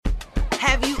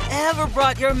Have you ever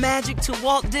brought your magic to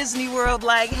Walt Disney World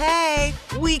like, hey,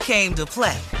 we came to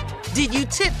play? Did you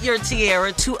tip your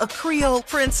tiara to a Creole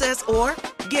princess or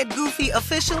get goofy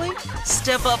officially?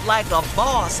 Step up like a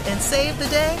boss and save the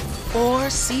day? Or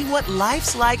see what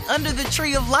life's like under the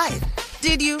tree of life?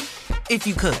 Did you? If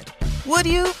you could. Would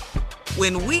you?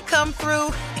 When we come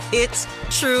through, it's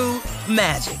true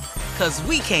magic. 'Cause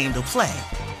we came to play.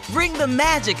 Bring the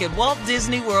magic at Walt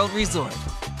Disney World Resort.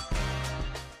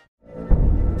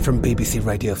 From BBC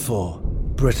Radio 4,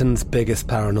 Britain's biggest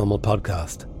paranormal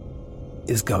podcast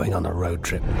is going on a road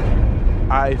trip.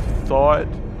 I thought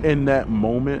in that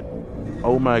moment,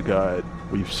 oh my God,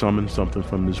 we've summoned something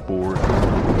from this board.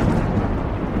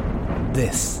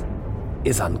 This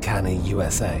is Uncanny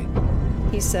USA.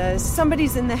 He says,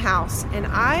 somebody's in the house, and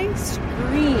I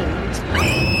screamed.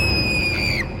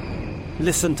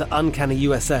 Listen to Uncanny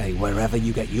USA wherever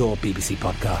you get your BBC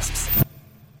podcasts,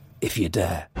 if you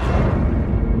dare.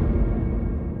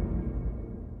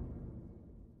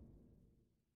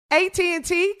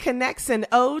 AT&T connects an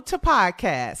ode to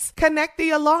podcasts. Connect the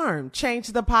alarm. Change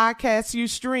the podcast you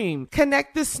stream.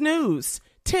 Connect the snooze.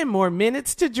 10 more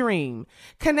minutes to dream.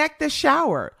 Connect the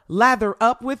shower. Lather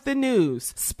up with the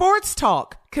news. Sports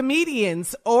talk,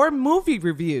 comedians, or movie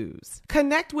reviews.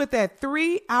 Connect with that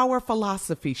 3-hour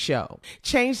philosophy show.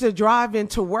 Change the drive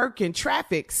into work in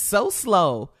traffic so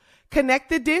slow. Connect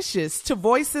the dishes to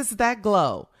voices that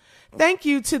glow. Thank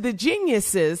you to the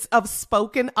geniuses of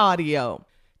spoken audio.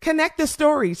 Connect the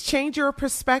stories, change your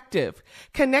perspective.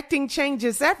 Connecting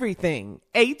changes everything.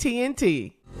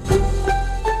 AT&T.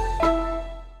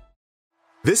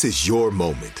 This is your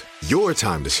moment, your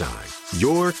time to shine,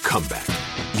 your comeback.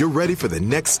 You're ready for the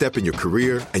next step in your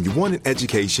career, and you want an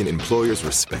education employers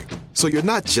respect. So you're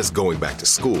not just going back to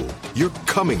school, you're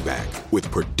coming back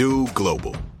with Purdue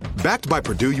Global. Backed by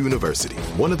Purdue University,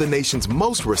 one of the nation's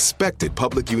most respected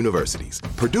public universities,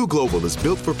 Purdue Global is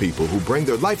built for people who bring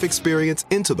their life experience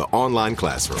into the online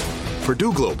classroom.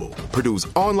 Purdue Global, Purdue's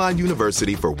online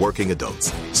university for working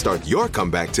adults. Start your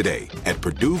comeback today at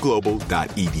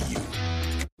purdueglobal.edu.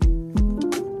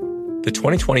 The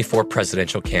 2024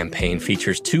 presidential campaign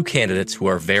features two candidates who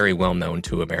are very well known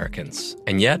to Americans.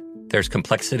 And yet, there's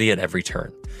complexity at every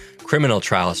turn. Criminal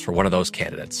trials for one of those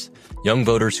candidates. Young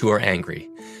voters who are angry.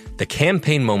 The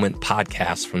Campaign Moment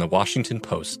podcast from the Washington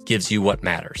Post gives you what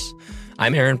matters.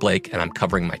 I'm Aaron Blake, and I'm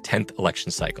covering my 10th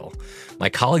election cycle. My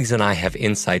colleagues and I have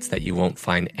insights that you won't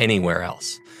find anywhere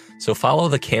else. So follow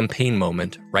The Campaign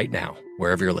Moment right now,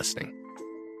 wherever you're listening.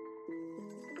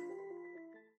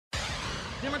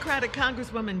 Democratic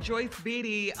Congresswoman Joyce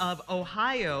Beatty of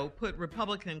Ohio put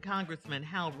Republican Congressman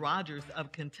Hal Rogers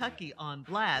of Kentucky on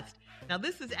blast. Now,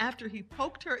 this is after he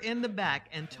poked her in the back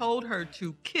and told her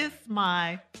to kiss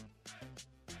my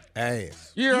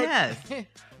ass. Yes.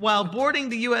 While boarding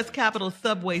the U.S. Capitol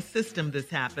subway system, this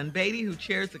happened. Beatty, who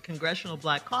chairs the Congressional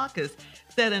Black Caucus,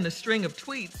 said in a string of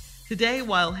tweets, "Today,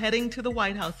 while heading to the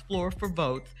White House floor for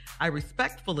votes, I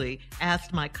respectfully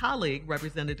asked my colleague,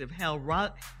 Representative Hal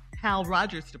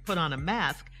Rogers, to put on a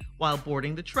mask while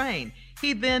boarding the train.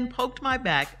 He then poked my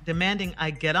back, demanding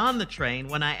I get on the train.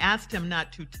 When I asked him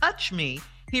not to touch me,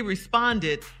 he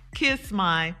responded, 'Kiss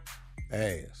my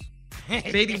ass.'"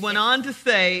 Beatty went on to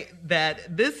say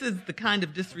that this is the kind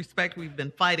of disrespect we've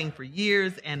been fighting for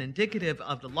years and indicative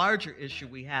of the larger issue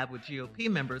we have with GOP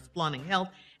members flaunting health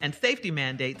and safety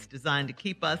mandates designed to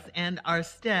keep us and our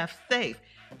staff safe.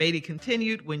 Beatty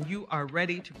continued, "When you are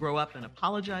ready to grow up and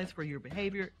apologize for your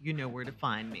behavior, you know where to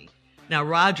find me." Now,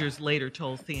 Rogers later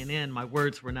told CNN, "My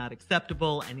words were not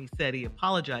acceptable," and he said he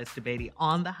apologized to Beatty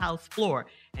on the House floor,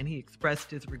 and he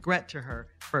expressed his regret to her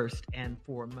first and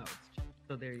foremost.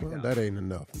 So there you go. That ain't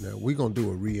enough. Now, we're going to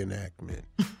do a reenactment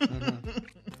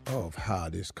of how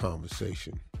this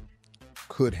conversation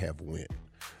could have went.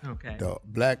 Okay. The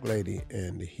black lady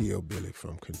and the hillbilly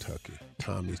from Kentucky.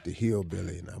 Tommy's the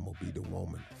hillbilly, and I'm going to be the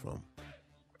woman from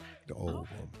the old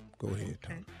woman. Go ahead,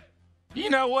 Tommy. You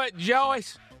know what,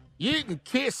 Joyce? You can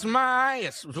kiss my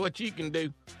ass is what you can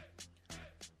do.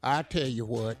 I tell you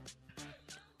what.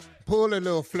 Pull a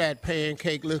little flat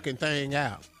pancake-looking thing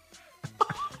out.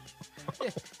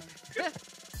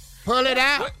 Pull it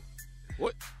out.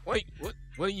 What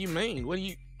do you mean? What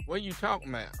are you talking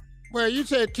about? Well, you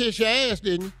said kiss your ass,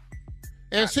 didn't you?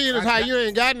 And seeing as how you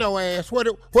ain't got no ass,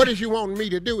 what is you wanting me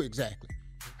to do exactly?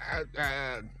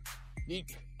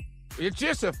 It's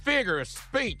just a figure of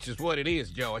speech is what it is,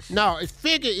 Joyce. No, a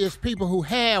figure is people who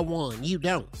have one. You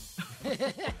don't.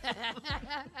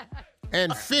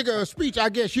 And figure of speech, I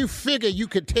guess you figure you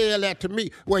could tell that to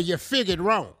me. Well, you figured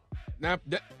wrong. Now,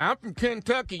 I'm from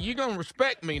Kentucky. You gonna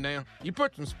respect me now. You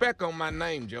put some respect on my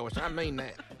name, Joyce. I mean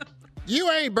that. You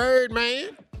ain't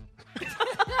Birdman.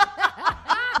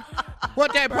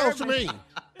 What that supposed to mean?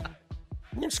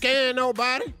 You ain't scaring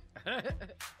nobody.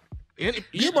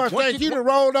 You must think you done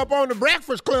rolled up on the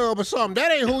Breakfast Club or something.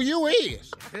 That ain't who you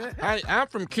is. Hey, I'm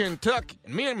from Kentucky.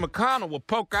 Me and McConnell will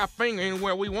poke our finger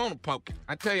anywhere we want to poke it.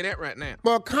 I tell you that right now.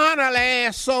 McConnell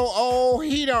ass so old,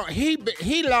 he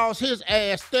lost his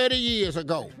ass 30 years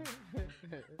ago.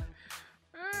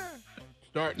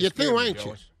 Starting You to scare through, me, ain't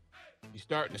you? Joyce. You're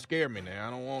starting to scare me now.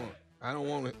 I don't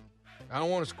want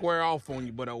to square off on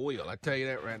you, but I will. I tell you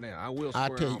that right now. I will square I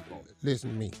tell you, off on you. listen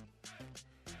to me.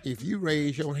 If you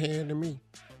raise your hand to me,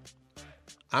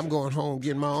 I'm going home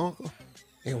getting my uncle,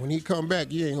 and when he come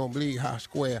back, you ain't gonna believe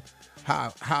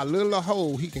how little a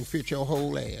hole he can fit your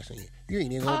whole ass in. You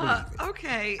ain't even gonna believe it.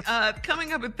 Okay,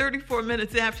 coming up at 34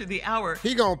 minutes after the hour.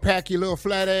 He gonna pack your little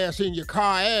flat ass in your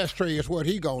car ashtray is what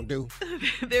he gonna do.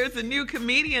 There's a new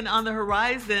comedian on the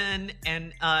horizon,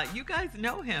 and you guys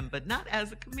know him, but not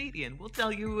as a comedian. We'll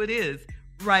tell you who it is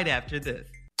right after this.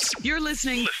 You're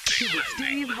listening to the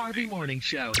Steve Harvey Morning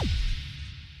Show.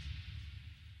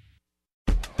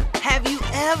 Have you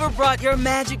ever brought your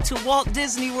magic to Walt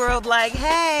Disney World like,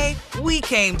 hey, we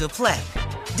came to play?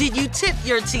 Did you tip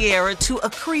your tiara to a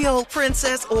Creole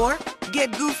princess or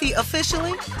get goofy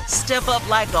officially? Step up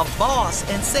like a boss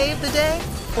and save the day?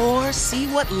 Or see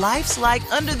what life's like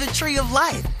under the tree of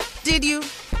life? Did you?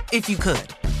 If you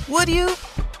could. Would you?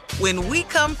 When we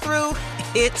come through,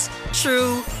 it's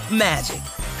true magic.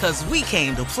 'Cause we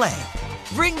came to play.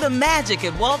 Bring the magic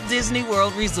at Walt Disney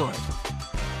World Resort.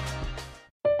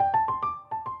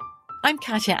 I'm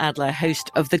Katya Adler,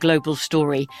 host of The Global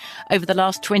Story. Over the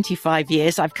last 25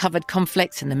 years, I've covered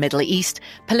conflicts in the Middle East,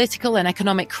 political and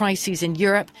economic crises in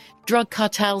Europe, drug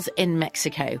cartels in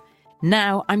Mexico.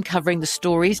 Now I'm covering the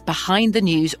stories behind the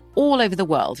news all over the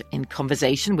world in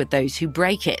conversation with those who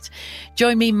break it.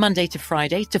 Join me Monday to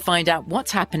Friday to find out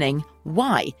what's happening,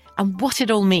 why, and what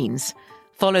it all means.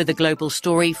 Follow The Global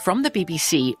Story from the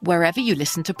BBC wherever you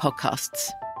listen to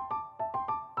podcasts.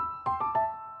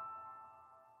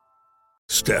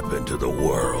 Step into the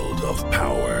world of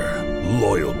power,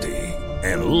 loyalty,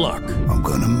 and luck. I'm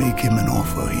gonna make him an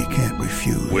offer he can't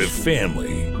refuse. With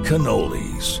family,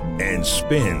 cannolis, and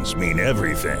spins mean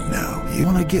everything. Now, you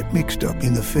wanna get mixed up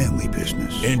in the family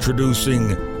business. Introducing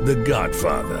The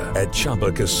Godfather at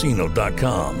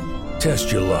ChumbaCasino.com.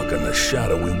 Test your luck in the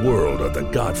shadowy world of The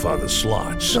Godfather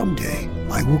slot. Someday,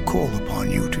 I will call upon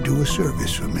you to do a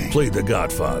service for me. Play The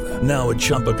Godfather now at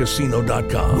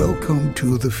ChumbaCasino.com. Welcome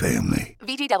to the family.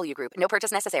 VGW Group. No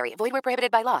purchase necessary. Void where prohibited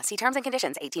by law. See terms and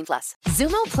conditions. 18+.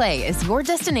 Xumo Play is your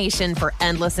destination for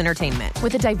endless entertainment.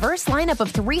 With a diverse lineup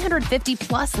of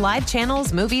 350+ live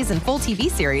channels, movies, and full TV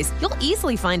series, you'll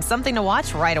easily find something to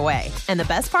watch right away. And the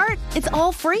best part? It's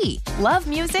all free. Love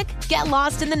music? Get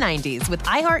lost in the 90s with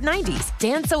iHeart 90s.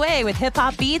 Dance away with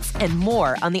hip-hop beats and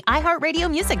more on the iHeartRadio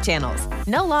music channels.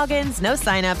 No logins, no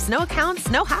signups, no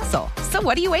accounts, no hassle. So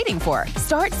what are you waiting for?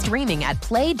 Start streaming at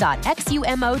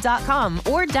play.xumo.com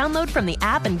or download from the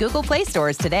app and Google Play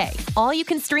stores today. All you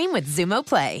can stream with Xumo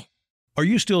Play. Are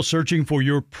you still searching for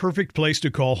your perfect place to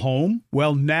call home?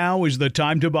 Well, now is the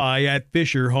time to buy at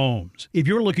Fisher Homes. If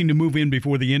you're looking to move in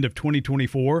before the end of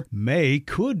 2024, May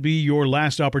could be your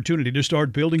last opportunity to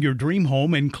start building your dream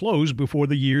home and close before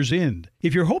the year's end.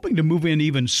 If you're hoping to move in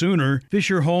even sooner,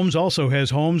 Fisher Homes also has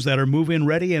homes that are move-in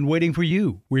ready and waiting for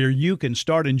you, where you can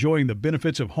start enjoying the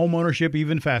benefits of homeownership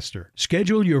even faster.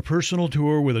 Schedule your personal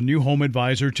tour with a new home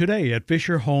advisor today at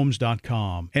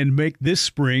FisherHomes.com and make this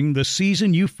spring the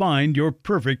season you find your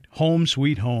perfect home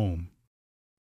sweet home.